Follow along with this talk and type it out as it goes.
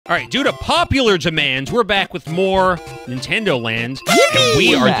All right, due to popular demands, we're back with more Nintendo Land, and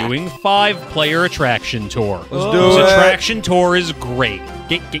we are doing 5-player attraction tour. Let's do it. This attraction tour is great.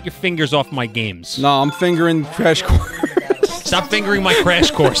 Get your fingers off my games. No, I'm fingering Crash Course. Stop fingering my Crash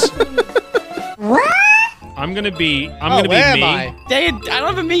Course. I'm gonna be me. Dang it, I don't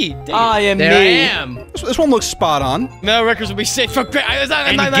have a me. I am there me. I am. This one looks spot on. No records will be safe for.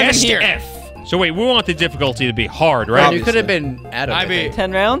 I'm not guessed here. F. So wait, we want the difficulty to be hard, right? You could have been Adam. I mean,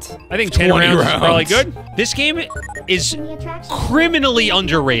 10 rounds? I think 10 rounds is probably good. This game is criminally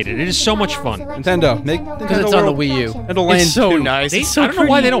underrated. It is so much fun. Nintendo, make Nintendo Because it's on the Wii U. Nintendo Land It's so 2. nice. I don't know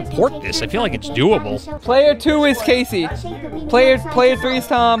why they don't port this. I feel like it's doable. Player 2 is Casey. Player 3 is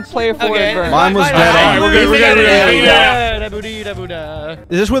Tom. Player 4 is Vern. Mine was dead on. We're good.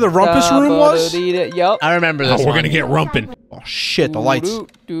 Is this where the Rumpus Room was? Yep. I remember this. We're gonna get rumpin'. Oh shit, the lights.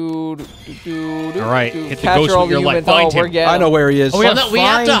 All right, hit the Capture ghost all with your the light. humans. Find we're him. getting I know where he is. Oh, we have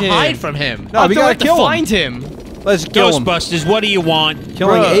to hide from him. No, we gotta kill him. Find him. Let's kill him. Ghostbusters, what do you want?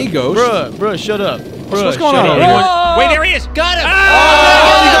 Killing a ghost. Bruh, shut up. What's going on? Wait, there he is. Got him.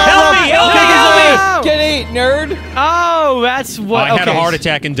 Help me! Help me! Get 8, nerd. Oh, that's what. I had a heart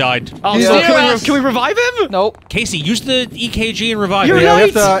attack and died. Oh, Yeah. so can we revive him? Nope. Casey, use the EKG and revive You're me. Yeah, we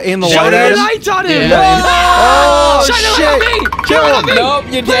right. have to aim the Shine light a at him. Lights on him. Yeah. Oh Shine a light shit! on me. Kill him! Nope,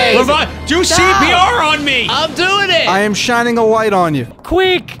 you're dead. Revive. Do CPR on me. I'm doing it. I am shining a light on you.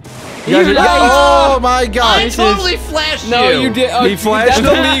 Quick. You guys are- oh my god! I totally flashed No, you did. Oh, He flashed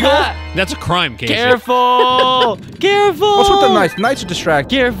that's him? illegal. That's a crime, Casey. Careful. Careful. What's with the knife? Knights are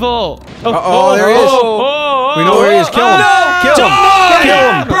distracting. Careful. Oh, there he is. We know where he is. Kill him. Kill him.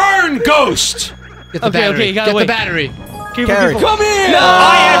 Kill him. Burn, ghost. Get the battery. you gotta Get wait. the battery. Carry. Come here.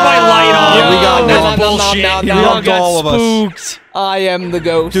 I had my light on. Yeah, we got That's no, bullshit. He loved all of us. Spooked. I am the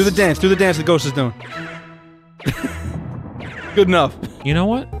ghost. Do the dance. Do the dance the ghost is doing. Good enough. You know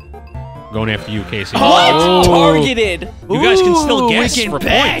what? I'm going after you, Casey. What? Targeted. You guys can still Ooh, guess we can for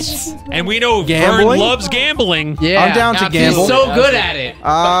bet. points. And we know Vern Gambling? loves gambling. Yeah. I'm down to gamble. He's so good at it.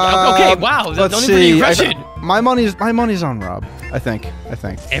 Okay, wow. Let's Don't even see. impression. My money's on Rob. I think.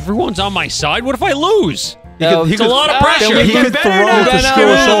 Everyone's on my side. What if I lose? No, It's a lot of pressure. He could throw for skill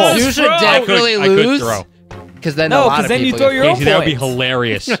assault. You should definitely I could lose. throw. Because then No, a lot of because then you people throw get- your own Casey, that would be points.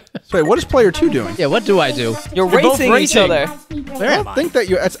 hilarious. So wait, what is player 2 doing? Yeah, what do I do? You're both racing each racing. other. Where I am don't think that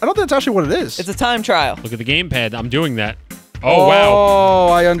I don't think that's actually what it is. It's a time trial. Look at the gamepad. I'm doing that. Oh, wow. Oh,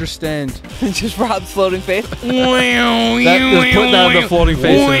 I understand. Just Rob's floating face. That is put down the floating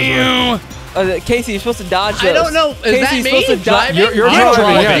face in his way. Casey, you're supposed to dodge those. I don't know. Is Casey, that you're me? supposed to Driving? You're I'm driving.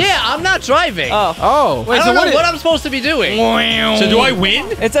 driving. Yes. Yeah, I'm not driving. Oh. Oh. I don't know what I'm supposed to be doing. So do I win?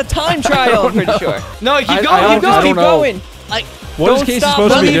 It's a time trial, I'm pretty sure. No, keep I going. don't- Keep going. I Keep don't know. going. Like, What is Don't Casey stop,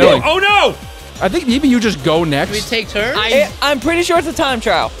 supposed to be don't doing? Oh, no! I think maybe you just go do we next. take turns? I'm pretty sure it's a time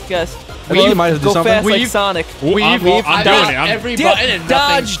trial. Guess. I think you might have to do Go something. fast like We've- Sonic. Ooh, I'm doing it. every Dip, button and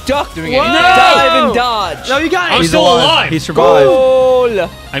dodge, nothing. duck, doing whoa, anything. dive and dodge. No, you got it. I'm He's still alive. He survived. Goal.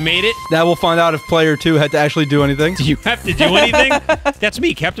 I made it. Now we'll find out if player 2 had to actually do anything. Do you have to do anything? That's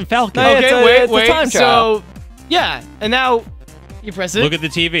me, Captain Falcon. No, yeah, Okay, it's a time wait. trial. So, yeah, and now you press it, Look at the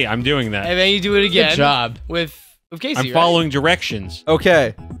TV. I'm doing that. and then you do it again. Good job. With Casey. I'm following directions.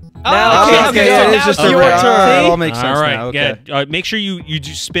 Okay. Now, okay, okay, so it's now just it's a your race. turn. It all makes sense All right, now. Okay. yeah. Make sure you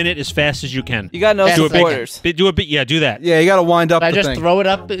just spin it as fast as you can. You got no Do a big, supporters. do a bit. Yeah, do that. Yeah, you gotta wind up I the just thing. throw it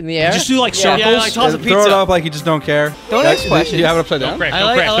up in the air? Just do like Yeah. circles. Yeah, like toss a Throw it pizza. up like you just don't care. Don't ask questions. You have it upside Don't down? crash. I Don't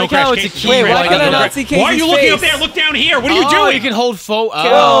like- crash. I Don't like crash. how it's a Casey. key. Wait, why Like, can I don't not crash. see Why are Casey's you looking face? up there? Look down here. What are you Oh, doing? you can hold Oh Whoa,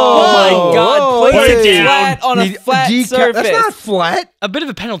 my God! whoa, Place wait. it flat on a You flat surface. That's not flat. A bit of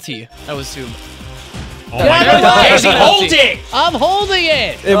a penalty, I would assume. Oh my Yeah, God. yeah, Casey, yeah. hold it. I'm holding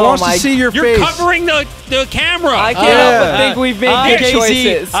it! It Oh wants my- to see your You're face. covering the camera. I can't Yeah. help but think we've made Hi, good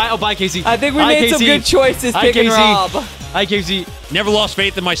choices. Oh, bye, Casey. I think we Hi, made some Casey. good choices Hi, picking Casey. Rob. Hi, Casey. Never lost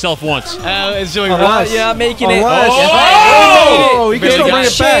faith in myself once. It's doing Unless- You're not making it. Unless- Oh! Oh, he can Barely still got bring a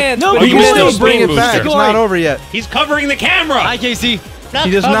it back. chance, No, but but He you can can still still bring it speed back. booster. It's not over yet. He's covering the camera. Hi, Casey. Not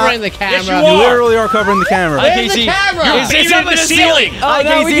He does covering not- the camera. Yes, you You are. literally are covering the camera. Hi, Where's Casey. the camera? You're It's beaming up the in the ceiling. Oh, Hi,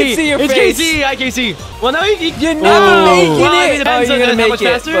 now we Casey. can see your It's face. Casey. Hi, Casey. Well, now you You're not Well, making I mean, it. depends Oh, on you're gonna how make much it,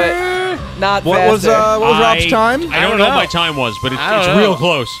 faster. but not What was faster. Rob's time? I don't know what my time was, but I don't it's know. real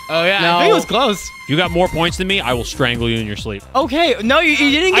close. Oh, yeah. No. I think it was close. If you got more points than me, I will strangle you in your sleep. Okay. No, you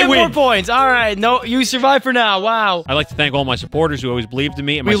didn't I get more win. points. All right. No, you survived for now. Wow. I'd like to thank all my supporters who always believed in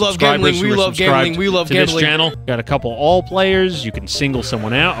me and my We love subscribers gambling, we who are love subscribed gambling, we love to this gambling. channel. Got a couple all players. You can single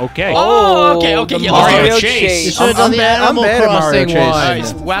someone out. Okay. Oh, okay. Okay. the Yeah, Mario Mario Chase. Chase. You should have done the I'm Animal bad at Mario Crossing Chase. one.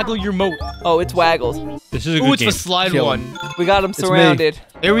 Nice. Waggle your moat. Oh, it's Waggles. This is a Ooh, good it's game. the slide Kill one. him. We got him me. surrounded.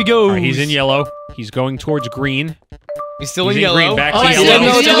 There we go. All right, he's in yellow. He's going towards green. He's still in He's in yellow. green, back to he's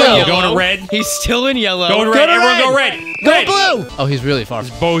yellow. still in yellow. Going to red. He's still in yellow. Going red. Everyone go red. Red. Blue. Oh, he's really far.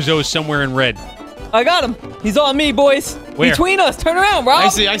 Bozo's somewhere in red. I got him. He's on me, boys. Where? Between us. Turn around, Rob. I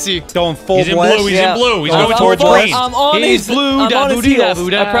see. Going full He's in blast. blue. He's Yeah. in blue. He's Oh, going I'm towards full- green. I'm on He's his, blue, I'm da on his booty, da heels.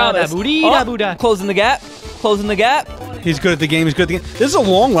 booty, I promise. da booty, da booty. Closing the gap. Closing the gap. He's good at the game. He's good at the game. This is a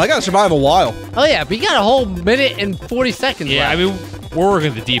long one. I gotta survive a while. Oh yeah, but you got a whole minute and 40 seconds Yeah, I left. mean, we're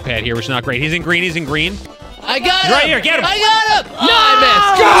working the D-pad here, which is not great. He's in green. He's in green. I got him. Right here, get him. I got him. No!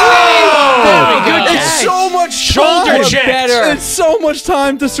 I missed. Very good It's catch. so much Shoulder time. check. better. It's so much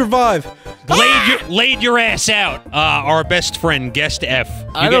time to survive. Laid your ass out. Our best friend, Guest F.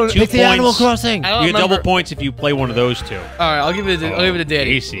 You don't get 2 Pick the Animal points. Crossing. I don't You get double remember. points if you play one of those two. All right, I'll give it to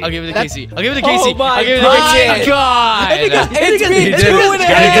Daddy. Casey. I'll give it to That's- Casey. I'll give it to Casey. Oh my I'll give it to Casey. God. It's me did 2 it. and a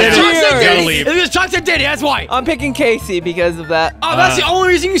Gotta half get it. years. Gotta leave. It's because Chuck said Daddy. That's why. I'm picking Casey because of that. Oh, that's the only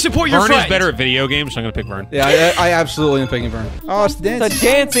reason you support your Vern friend. is better at video games, so I'm gonna pick Vern. Yeah, I absolutely am picking Vern. Oh, it's the The dance.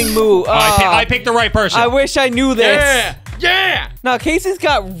 dancing move. I picked the right person. I wish I knew this. Yeah. Now Casey's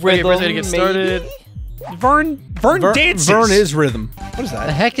got Okay, rhythm. first I gotta get started. Vern dances. Vern is rhythm. What is The that?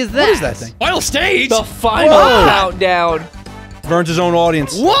 heck is that? What is that thing? Final stage. The final Whoa. countdown. Vern's his own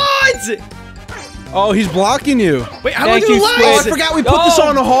audience. What? Oh, he's blocking you. Wait, how do I Thank do you, the Oh, I last? forgot we put this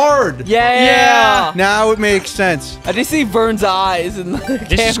on hard. Yeah. Yeah. Now it makes sense. I just see Vern's eyes in the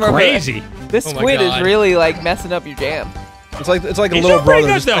This is camera. crazy. This Oh my squid is God. really like messing up your jam. It's like a He's little doing pretty brother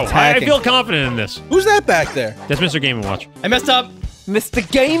good just though. I attacking. feel confident in this. Who's that back there? That's Mr. Game & Watch. I messed up. Mr.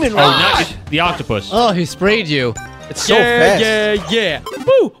 Gaming Oh, Watch. not the octopus. Oh, he sprayed you. It's so fast. Yeah.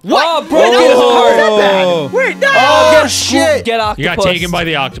 Woo. What? Oh, broken Oh. heart. Wait, no. Oh, shit. Get octopus. You got taken by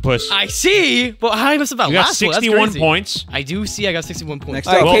the octopus. I see, but how did I mess up that You got last one? That's 61 crazy. points. I do see. I got 61 points. Next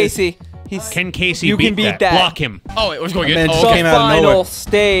All right, Well, Casey. He's Can Casey You beat, can beat that. Block him. Oh, wait, what's going Man, on? just Oh, came okay. out of nowhere. final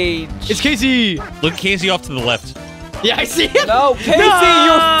stage. It's Casey. Look Casey off to the left. Yeah, I see him. No, Casey, No.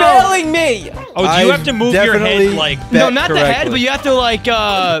 you're failing me. Oh, do I've you have to move your definitely head like... bet No, not the head, correctly. but you have to like you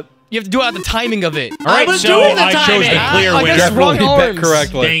have to do it at the timing of it. All right, was so doing the I chose timing. the clear I guess winner. wrong Definitely bet arms.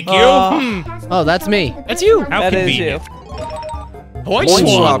 correctly. Thank you. Oh, that's me. That's you. How That is convenient. Point Point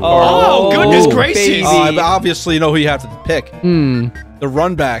swap. swap. Oh, goodness gracious. baby. Obviously, you know who you have to pick. The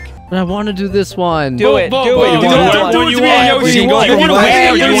run back. But I want to do this one. Do it. Whoa, Do whoa, it. whoa, Do whoa, it. don't do it to me, Everyone. Yoshi. You can go You from wanna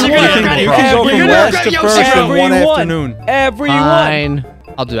last- win, you Yoshi. can- Everyone. you can go from Everyone. last to first in one Everyone. afternoon. Everyone. Fine.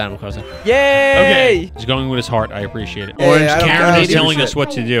 I'll do Animal Crossing. Yay. He's going with his heart. I appreciate it. Yeah, Orange I don't- I Karen don't is give a telling shit. us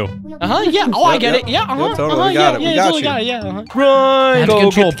what to do. Yeah. Oh, I Yep, get yep. it. Yeah. Yep, totally. We got it. We Yeah, got totally you. got it. Yeah. I Run. have to Go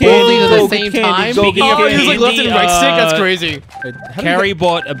control get the candy, both at go the get same candy, time. go Speaking get of Oh, candy. he's like left and right stick. That's crazy. Carrie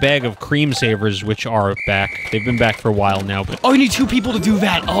bought a bag of cream savers, which are back. They've been back for a while now, but Oh, you need 2 people to do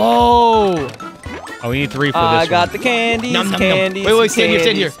that. Oh. we need 3 for I this got one. the candies. Nom, nom, nom. Candies. Wait, stand here,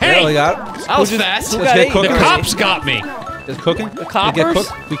 stand here. candies. Hey! Really got it. That was fast. Who Let's got get 8? cooking. The cops got me. Is cooking? The coppers?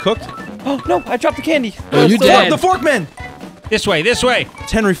 We cooked? Oh, no, I dropped the candy. Oh, you The dead. Forkman! This way, this way.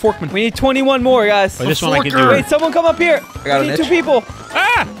 It's Henry Forkman. We need 21 more, guys. Oh, this one I can do. Wait, someone come up here. got We an need 2 itch. people.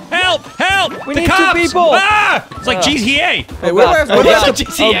 Ah! Help! Help! We the need 2 cops! people. Ah! It's like GTA. Hey, where do I have Oh, to God. put the-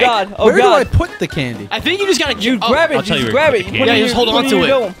 GTA. Oh, God. Oh, Where do I God. put the candy? I think you just gotta You grab it. I'll tell Just you grab where it. to put the What candy. are Yeah, you- just hold what on are to you it.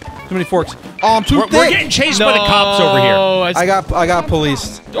 doing? Too many forks. Oh, I'm too We're thick. getting chased by the cops over here. I got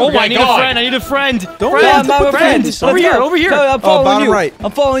policed. Oh my I need God. a friend. I need a friend. Don't friend. Yeah, I'm a friend. friend. Let's Over here. go. Over here. Go, I'm following bottom you. right.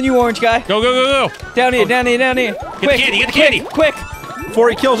 I'm following you, orange guy. Go, go, go, go. Down here, down here, down here. Quick, the candy, get the candy. Quick, Before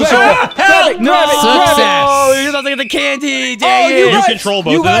he kills us quick. all. Grab it, grab it, No. grab it. Success. Oh, you're about to get the candy. Oh, Dang you it. You guys, control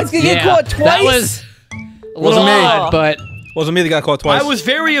both you of guys them? can get caught twice. That was a Wasn't little me. odd, but Wasn't me that got caught twice. I was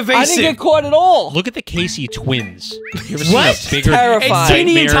very I evasive. didn't get caught at all. Look at the Casey twins. You ever What? seen a bigger Terrifying. It's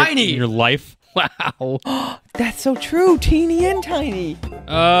teeny and nightmare tiny. in your life? wow. That's so true. Teeny and tiny.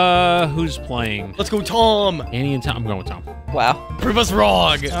 Who's playing? Let's go, Tom. Annie and Tom. I'm going with Tom. Wow. Prove us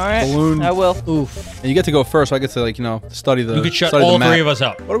wrong. All right. Balloon. I will. Oof. And you get to go first, so I get to, like, study the You could shut study all the map. 3 of us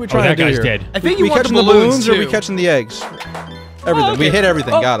up. What are we Oh, trying that to do guy's here? dead. I think We you want catching the the balloons, balloons or are we too. catching the eggs? Everything. We okay. hit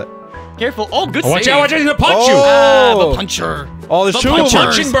everything. Oh. Got it. Careful. Oh, good Oh, watch save. out, watch out, he's gonna punch you! Oh. The puncher. Oh, there's The 2 of puncher. them.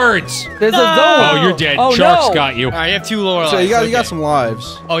 Punching birds! There's a No. zone. Oh, you're dead. Oh, Sharks no. got you. All right, you have 2 lower So lives. you got Okay. some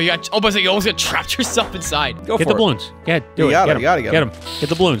lives. Oh, you got. Oh, but you almost got trapped yourself inside. Go Get for the it. balloons. Go ahead, do You it. got Get it, him. you gotta get Get him. Get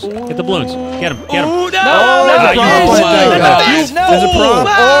the balloons. Get the balloons. Get him. Get him. Oh, no! No, Ah, no, you no, fool. no, There's a problem.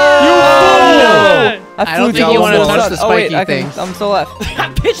 I don't think you want to touch the Oh wait, spiky I can, things. I'm still left.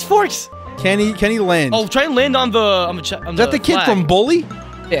 Pitchforks. Can he land? Oh, try and land on the. Is that the kid from Bully?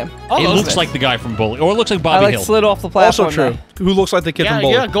 Damn. It looks like the guy from Bully. Or it looks like I Bobby like Hill. slid off the Also platform. true. Who looks like the kid Yeah, from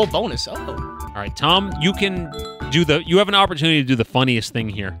Bully? yeah, gold bonus. Oh. All right, Tom, you can do the. You have an opportunity to do the funniest thing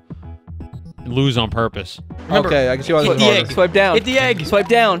here. lose on purpose. Remember, Okay, I can see why hit it's the harder. egg. Swipe down. Hit the egg. Swipe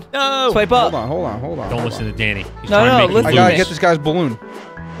down. No. Swipe up. Hold on. Don't listen to Danny. He's No, trying no, to make you listen I to gotta me. get this guy's balloon.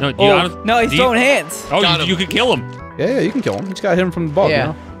 No, you Oh, honest- no, he's do you- throwing hands. Oh, Got you, him. you could kill him. Yeah, you can kill him. You just gotta hit him from above, Yeah. you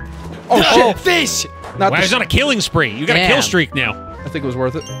know? Oh, shit. Fish. Not Wow, the he's on a killing spree. You got a kill Damn. streak now. I think it was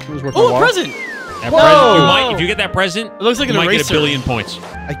worth it. It was worth Oh, my a while. present. That Whoa. present, you might, if you get that present, It looks like you an might get eraser. a billion points.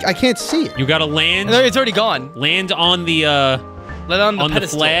 I can't see it. You got to land No, it's already gone. land on the Let on the on the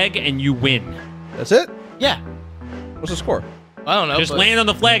pedestal. flag and you win. That's it? Yeah. What's the score? I don't know. Just but- land on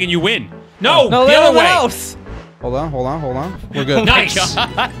the flag and you win. No, No, the they're other in the way. house. Hold on. We're Oh good. my Nice.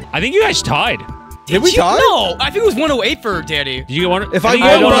 God. I think you guys tied. Did we you? tie? No, I think it was 108 for Danny. Did you get one? If I think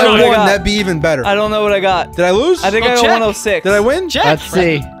won you got what don't know I what I won, got. that'd be even better. I don't know what I got. Did I lose? I think I got check. 106. Did I win? Check. Let's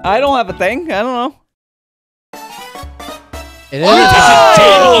see. I don't have a thing. I don't know. It is. It's a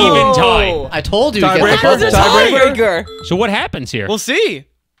dead Oh. even tie. I told you. to get the Tiebreaker? bubble. Tiebreaker? So what happens here? We'll see.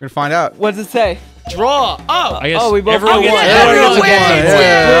 We're gonna find out. What does it say? Draw. Oh. I guess Oh, we both everyone got gets one. a point. Everyone Everyone gets a wins. point.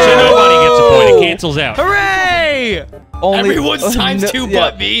 Yeah. So nobody gets a point. It cancels out. Hooray! Only Everyone's times no- two yeah.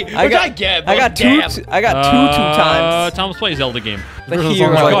 but me. I Which got- I get. I got but two. damn. I got two times. Thomas plays Zelda game. The Oh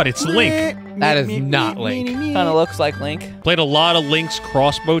hero. my god, it's Link. That is not Link. Kind of looks like Link. Played a lot of Link's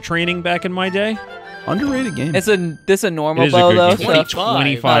crossbow training back in my day. Underrated game. It's a this a It normal is a bow good though. game. So.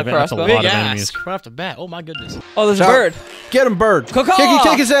 25. Not a That's a crossbow. lot Big of ass. enemies. Right off the bat. Oh my goodness. Oh, there's a Shot. bird. Get him, bird. Caw-caw.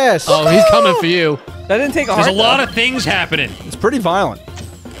 Kick his ass. Oh, he's coming for you. That didn't take a There's heart. a lot of things happening. It's pretty violent.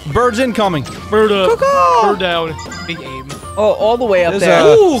 Bird's incoming. Bird up. Caw-caw. Bird down. Big aim. Oh, all the way up There's there. a-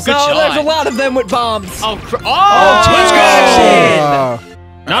 Ooh, good so shot. there's a lot of them with bombs. Oh, Let's go. Uh,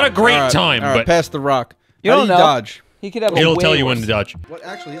 Not a great all right, time, all right, but pass the rock. You How don't do you know. dodge? He could have. it'll a tell way you when worse. to dodge. What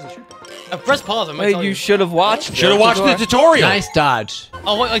actually is a shoot button? press pause. I might Hey, tell you should have watched. Should have watched the tutorial. Nice dodge.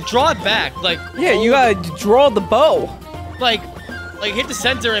 Oh, wait, like draw it back. Like. Yeah, you gotta draw the bow. Like hit the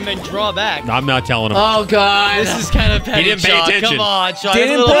center and then draw back. I'm not telling him. Oh god. This is kind of petty. didn't pay Sean. attention. Come on, Sean.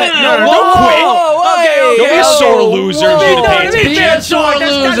 Didn't It's a little pay- bit- no, No, don't quit. Okay, Don't be a okay. sore loser if you didn't pay Whoa, attention. Be a sore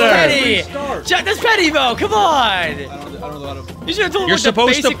That's loser. petty. Jack, that's petty, though. Come on. You should have told him You're like, the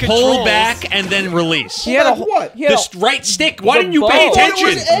supposed to basic pull controls. back and then release. He had a What? He had The right stick. Why The didn't you pay ball.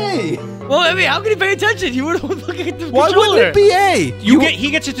 attention? A. Well, I mean, how can you pay attention? You would have looking at the Why controller. wouldn't it be A?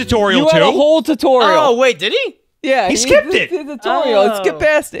 He gets a tutorial you had a too. whole tutorial. Oh, wait, did he? yeah, he skipped did it. the tutorial. Let's Oh. skip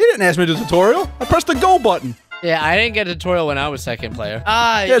past He it. didn't ask me to do the tutorial. I pressed the go button. Yeah, I didn't get a tutorial when I was second player.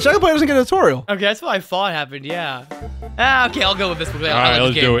 Yeah, second player doesn't get a tutorial. Okay, that's what I thought happened, yeah. Okay, I'll go with this one. All right,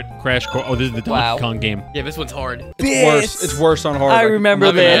 let's do it. Crash Course. Oh, this is the Donkey Wow. Kong game. Yeah, this one's hard. It's worse on hard. I remember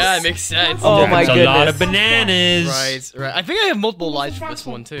I'm not this. Yeah, it makes sense. Oh my It's a goodness. lot of bananas. Right. I think I have multiple lives for this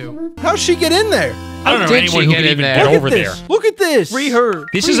one, too. gonna- How'd she get in there? I don't know did anyone she who get can in even there? get Look over at there. this. Look at this. Free her.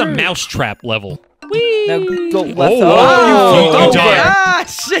 This is a mousetrap level. Now go left. Oh, Oh, wow. You Okay. died. Ah,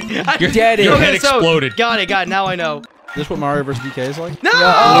 shit. Your, Dead your end. head exploded. Got it. Now I know. Is this what Mario vs. DK is like? No!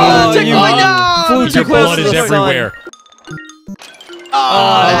 Oh, Checkpoint, you no! flew too Your close blood to is the sun. everywhere.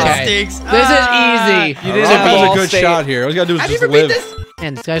 Oh, that Okay. stinks. This is easy. You didn't That have was ball a good state. shot here. All you gotta do is Have you just ever beat live. this?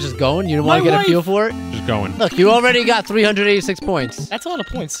 Man, this guy's just going. You don't want My to get a wife- feel for it? Just going. Look, you already got 386 points. That's a lot of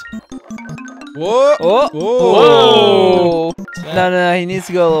points. Whoa. Oh. Whoa. Whoa. No, he needs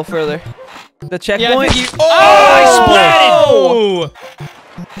to go a little further. The checkpoint. Oh!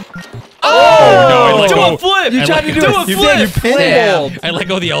 Oh, no, I let Do go. a flip! You tried to do a flip! You pinballed. I let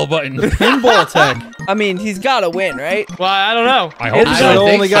go of the L button. Pinball tech. I mean, he's got to win, right? Well, I don't know. I hope It's I so. don't Still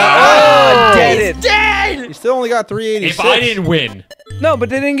think only so. got. Ah, Oh! dead it. Dead! He still only got 386. If I didn't win. No, but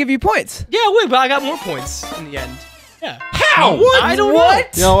they didn't give you points. Yeah, wait, but I got more points in the end. Yeah. How? I don't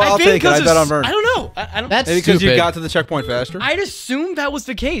What? You know what? I'll think take it. I 'cause bet on it's- Vern. I don't know. I don't. That's Maybe because stupid. you got to the checkpoint faster. I'd assume that was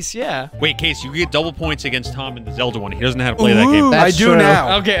the case. Yeah. Wait, Case, you get double points against Tom in the Zelda one. He doesn't know how to play that game. That's I do true.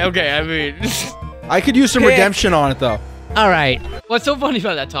 now. Okay. I mean, I could use some Pick. redemption on it though. All right. what's so funny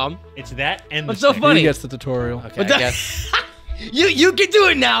about that, Tom? It's that and What's the so stick. funny? He gets the tutorial. Okay, But I that- guess. You can do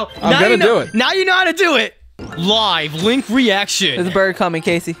it now. I'm now gonna you know, do it. Now you know how to do it. Live Link There's a reaction. bird coming,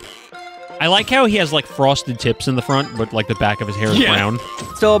 Casey. I like how he has like frosted tips in the front, but like the back of his hair is Yeah. brown.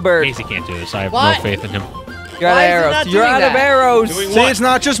 Still a bird. Casey can't do this. I have What? no faith in him. You're out Why of is it arrows. not You're doing out of that? arrows. Doing See, what? it's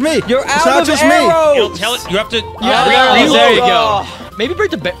not just me. You're it's out not of just arrows. It'll tell it. You have to. Yeah, reload. there you go. Oh. Maybe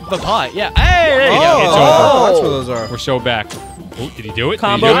break the pie. Yeah. Hey, there you Oh, go. It's oh, over. that's where those are. We're so back. Oh, did he do it?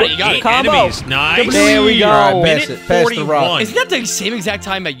 Combo. Did he do it? You got it. 8 Combo. enemies. Nice. There we go. All right, pass Minute it. Pass the rock. 41. Isn't that the same exact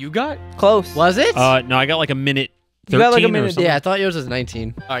time that you got? Close. Was it? No, I got like a minute 13 You got like a or minute, something. yeah, I thought yours was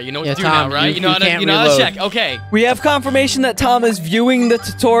 19. All right, you know what Yeah, to do Tom, now, right? you- You know you how to. can't You know how to reload. check. Okay. We have confirmation that Tom is viewing the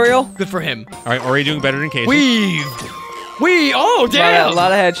tutorial. Good for him. All right, Ori doing better than Casey. Weave. Oh damn. A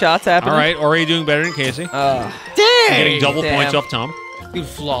lot of headshots happening. All right, Ori doing better than Casey. Dang. Getting double Damn. points off Tom. Dude,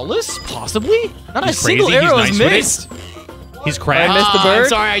 flawless? Possibly? Not a He's single crazy. arrow He's is nice with it. missed. He's cracked. I missed the bird. I'm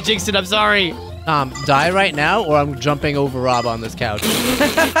sorry, I jinxed it. I'm sorry. Die right now, or I'm jumping over Rob on this couch.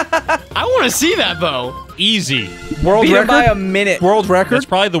 I want to see that, though. Easy. World Beat him by a record? minute. World record? That's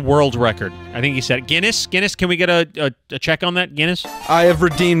probably the world record. I think he said it. Guinness, can we get a check on that, Guinness? I have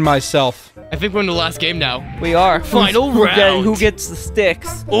redeemed myself. I think we're in the last game now. We are. Final Who get- round. Who gets the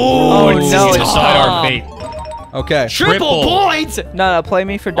sticks? Oh, it's no, to it's decide our Tom. fate. Okay. Triple Triple. points! No, play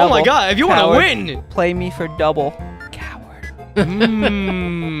me for double. Oh my god, if you want to Coward. win! Play me for double. Coward.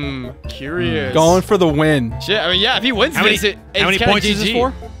 Curious. Going for the win. Shit, I mean, yeah, if he wins How many, this, how many points is this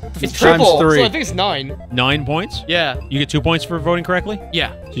for? It's Times triple, 3. so I think it's 9. 9 points? Yeah, You get 2 points for voting correctly?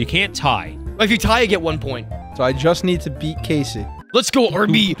 yeah. So you can't tie. If you tie, you get 1 point. So I just need to beat Casey. Let's go,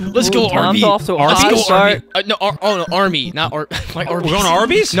 Arby. Let's go, Tom's Arby. off to a Let's hot go, start. Arby. No, Army, not Arby's. We're going to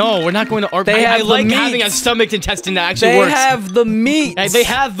Arby's? No, we're not going to Arby's. They I have like the having a meats. stomach intestine that actually They works. have the meat. Hey, they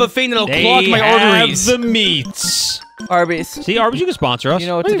have the thing that'll They clog my have arteries. the meats. Arby's. See, Arby's, you can sponsor us. You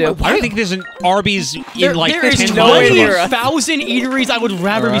know what to do. I don't think there's an Arby's in There, like there is 10 no miles of near us. us. 1,000 eateries I would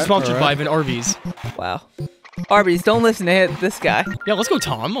rather be Alright, sponsored by alright. than Arby's. Wow. Arby's, don't listen to this guy. Yeah, let's go,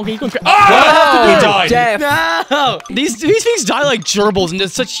 Tom. Okay, you go. Ah! Whoa, He died. Jeff. No! These things die like gerbils in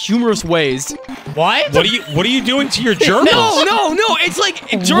such humorous ways. What? What are you doing to your gerbils? No! It's like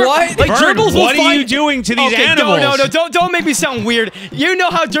What? Like Vern, gerbils will what are find. you doing to these Okay, animals? No! Don't make me sound weird. You know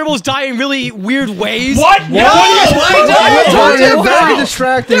how gerbils die in really weird ways. What? No! You're very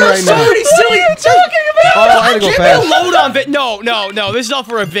distracting There are right so now. many silly. Oh, I had to go Give me fast. a load on bit. No. This is not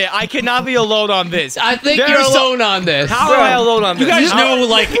for a bit. I cannot be alone on this. I think There you're are so- alone on this. How am I alone on this? You guys How- know,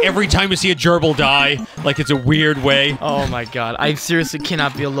 like, every time you see a gerbil die, like it's a weird way. Oh my god, I seriously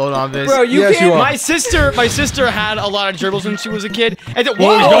cannot be alone on this. Bro, you Yes, can't. you are. My sister had a lot of gerbils when she was a kid. And then,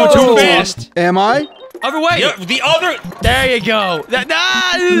 Whoa, he's whoa! going too fast. Am I? Other way. Yeah, the other There you go.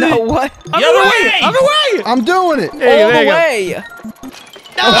 No, what? Other other way. way. Other way. I'm doing it. All There the you go. way.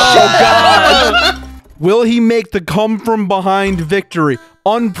 Will he make the come from behind victory?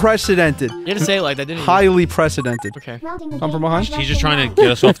 Unprecedented. You had to say it like that, didn't you? Highly precedented. Okay. Come from behind? He's just trying to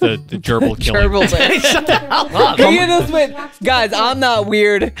get us off the gerbil killing. Gerbils. Shut the hell up. Can you just wait? Guys, I'm not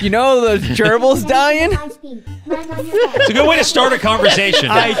weird. You know the gerbils dying? It's a good way to start a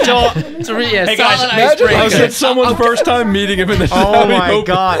conversation. I don't. Hey, guys, Imagine I icebreaker. said someone's first time meeting him in the Oh my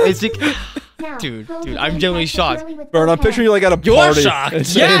god. It's like, dude, I'm genuinely shocked. Bern, I'm picturing you like at a You're party. shocked. and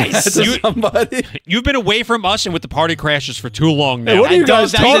saying Yes! that to You- somebody. You've been away from us and with the party crashes for too long now. Hey, what are you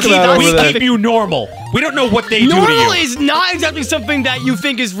guys that's- talking that's- about we over there? keep you normal. We don't know what they do to Normal you. is not exactly something that you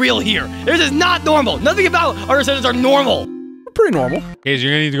think is real here. This is not normal. Nothing about our centers are normal. Pretty normal. Okay, so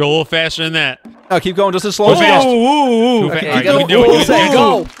you're gonna need to go a little faster than that. No, keep going just as slow Go as you fast. go. Too fa- Okay, All right, go. you can do it. You Send can do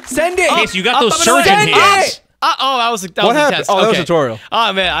it. go. Send it. Okay, so you got those Up, surgeon send hands. it. Oh, that was a What happened? test. Oh, that was Okay. a tutorial.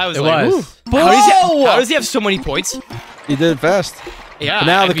 Oh man, I was It like, was. Woo. How does he have so many points? He did it fast. Yeah. But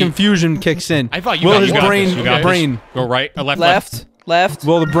now I the mean, confusion kicks in. I thought you Will got- his you got brain this, you got brain Go right, left. Left.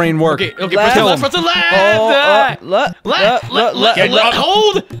 will the brain work? Okay, Left. press the Kill left, him. press the left. Left. Get up.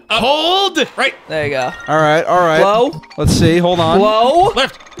 Hold. Hold. Right, There you go. All right. Blow. Let's see. Hold on. Blow.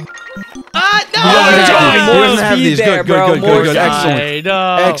 left. Ah, no. He doesn't have these. He More doesn't have speed these. there, Good, bro. good, good, More good, good. Excellent. I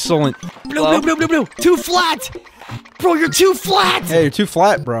know. Excellent. Blue. Too flat. Bro, you're too flat. Hey, you're too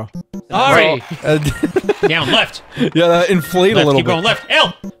flat, bro. All right. Down, left. Yeah, inflate a Left, little keep bit. going left.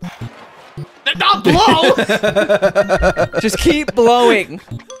 L. Not blow. Just keep blowing.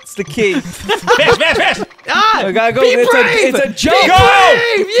 It's the key. Fast. Ah, I gotta go. Be It's brave. a jump. Be Go!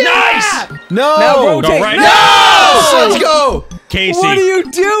 brave. Yeah. Nice! No. Now rotate. Go right. No! Let's go. Casey. What are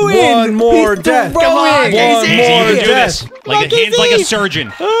you doing? One more He's death. throwing. Come on, One Casey. Casey, you more can do death. this. Like a hands like a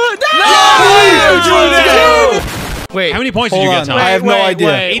surgeon. Wait. How many points did Hold you on. get, Tom? I have no Wait, idea.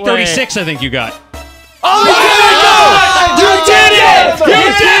 wait. 836, I think you got. Oh, You did it! You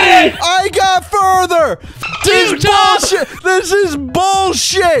did it! I got further. This is bullshit. This is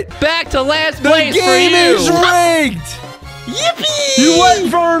bullshit. Back to last The place for game you. is rigged. Yippee! You let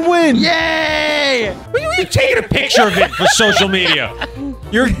Vern win. Yay! You taking a picture of it for social media.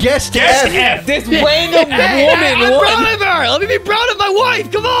 Your guest Guess F. F. This random I'm woman won. proud of her. Let me be proud of my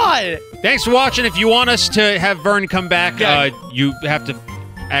wife. Come on. Thanks for watching. If you want us to have Vern come back, Yeah. you have to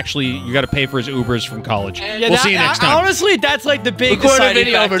actually, you got to pay for his Ubers from college. Yeah, We'll see you next time. Honestly, that's like the big Record a deciding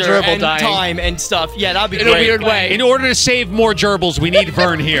video of a factor gerbil and dying. time and stuff. Yeah, that'd be In a great. weird way. In order to save more gerbils, we need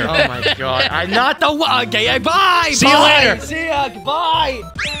Vern here. Oh my god. I'm not the one. Okay, bye. See you bye. later. See ya. Goodbye.